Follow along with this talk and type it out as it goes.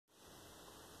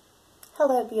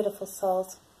Hello, beautiful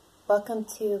souls. Welcome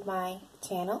to my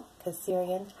channel,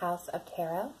 Cancerian House of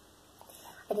Tarot.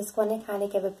 I just want to kind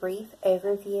of give a brief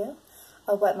overview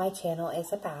of what my channel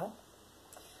is about.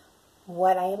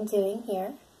 What I am doing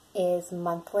here is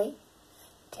monthly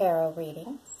tarot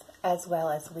readings, as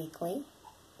well as weekly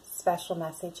special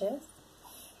messages,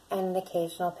 and an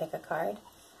occasional pick a card,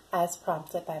 as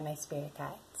prompted by my spirit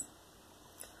guides.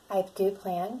 I do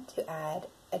plan to add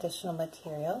additional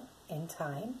material in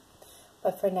time,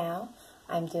 but for now,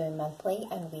 I'm doing monthly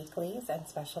and weeklies and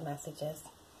special messages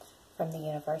from the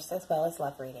universe, as well as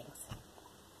love readings.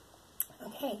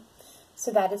 Okay,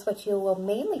 so that is what you will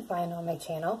mainly find on my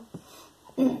channel.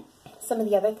 Some of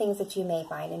the other things that you may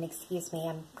find, and excuse me,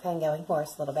 I'm kind of going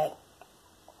hoarse a little bit,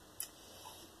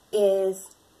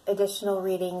 is additional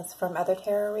readings from other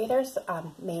tarot readers,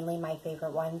 mainly my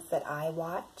favorite ones that I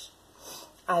watch.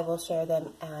 I will share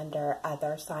them under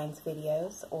other signs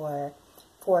videos, or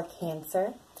for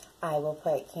Cancer, I will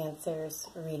put Cancer's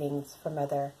readings from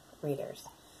other readers.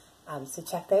 So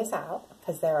check those out,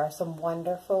 because there are some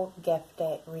wonderful,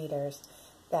 gifted readers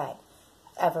that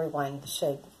everyone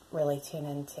should really tune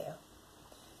into.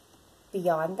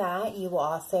 Beyond that, you will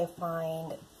also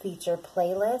find feature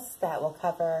playlists that will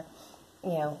cover,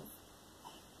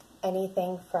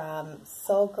 anything from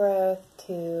soul growth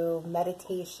to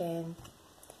meditation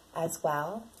as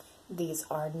well. These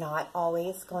are not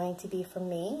always going to be from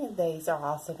me. These are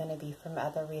also going to be from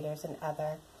other readers and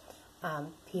other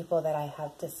people that I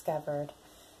have discovered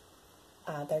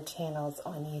their channels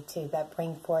on YouTube that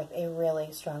bring forth a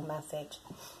really strong message.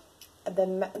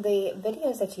 The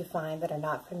videos that you find that are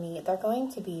not from me, they're going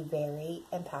to be very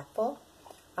impactful.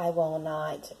 I will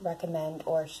not recommend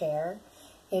or share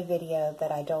a video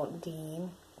that I don't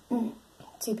deem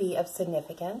to be of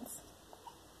significance.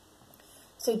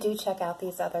 So do check out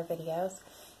these other videos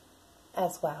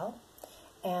as well.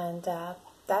 And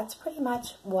that's pretty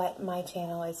much what my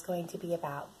channel is going to be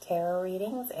about. Tarot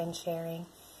readings and sharing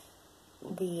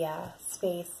the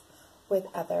space with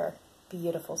other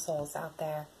beautiful souls out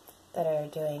there that are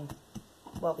doing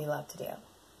what we love to do.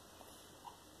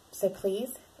 So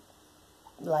please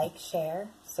like, share,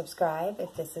 subscribe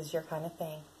if this is your kind of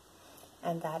thing.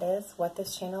 And that is what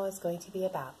this channel is going to be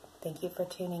about. Thank you for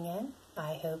tuning in.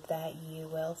 I hope that you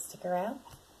will stick around.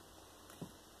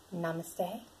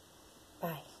 Namaste.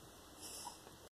 Bye.